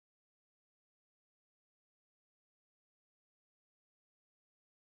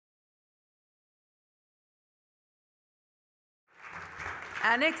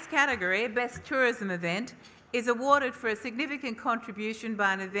Our next category, Best Tourism Event, is awarded for a significant contribution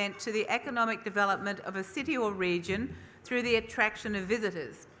by an event to the economic development of a city or region through the attraction of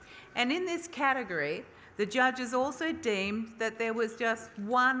visitors. And in this category, the judges also deemed that there was just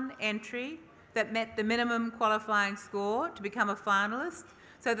one entry that met the minimum qualifying score to become a finalist.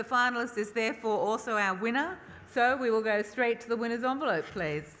 So the finalist is therefore also our winner. So we will go straight to the winner's envelope,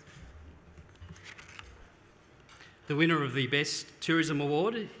 please. The winner of the Best Tourism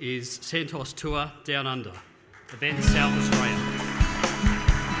Award is Santos Tour Down Under, event South Australia.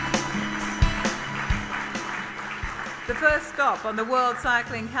 The first stop on the World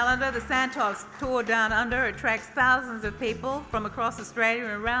Cycling Calendar, the Santos Tour Down Under, attracts thousands of people from across Australia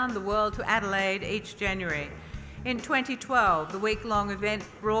and around the world to Adelaide each January. In 2012, the week-long event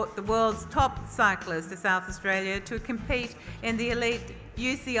brought the world's top cyclists to South Australia to compete in the elite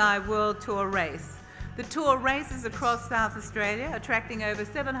UCI World Tour race. The tour races across South Australia, attracting over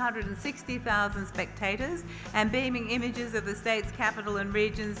 760,000 spectators and beaming images of the state's capital and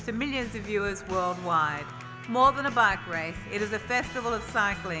regions to millions of viewers worldwide. More than a bike race, it is a festival of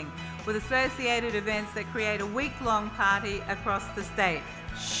cycling with associated events that create a week-long party across the state.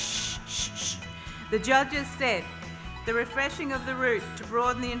 Shh, shh, shh. The judges said, the refreshing of the route to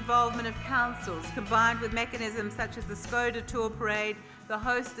broaden the involvement of councils, combined with mechanisms such as the Skoda Tour Parade, the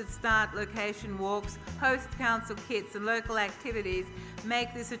hosted start location walks, host council kits and local activities,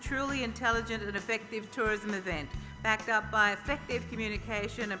 make this a truly intelligent and effective tourism event, backed up by effective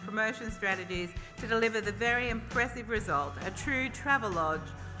communication and promotion strategies to deliver the very impressive result, a true travelogue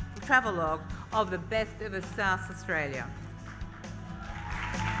of the best of South Australia.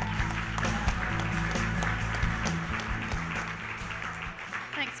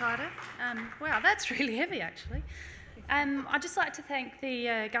 Thanks, Ida. Wow, that's really heavy, actually. I'd just like to thank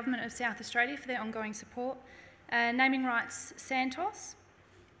the Government of South Australia for their ongoing support, Naming Rights Santos,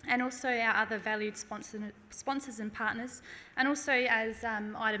 and also our other valued sponsors and partners, and also, as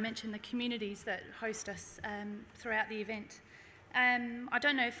Ida mentioned, the communities that host us throughout the event. I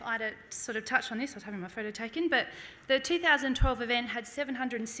don't know if Ida sort of touched on this, I was having my photo taken, but the 2012 event had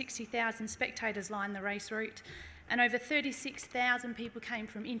 760,000 spectators line the race route, and over 36,000 people came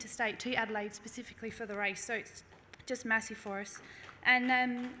from interstate to Adelaide specifically for the race, so it's just massive for us.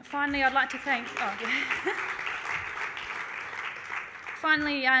 And finally, I'd like to thank...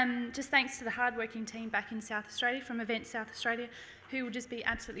 Finally, just thanks to the hard-working team back in South Australia from Event South Australia, who will just be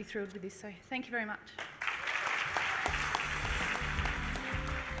absolutely thrilled with this. So thank you very much.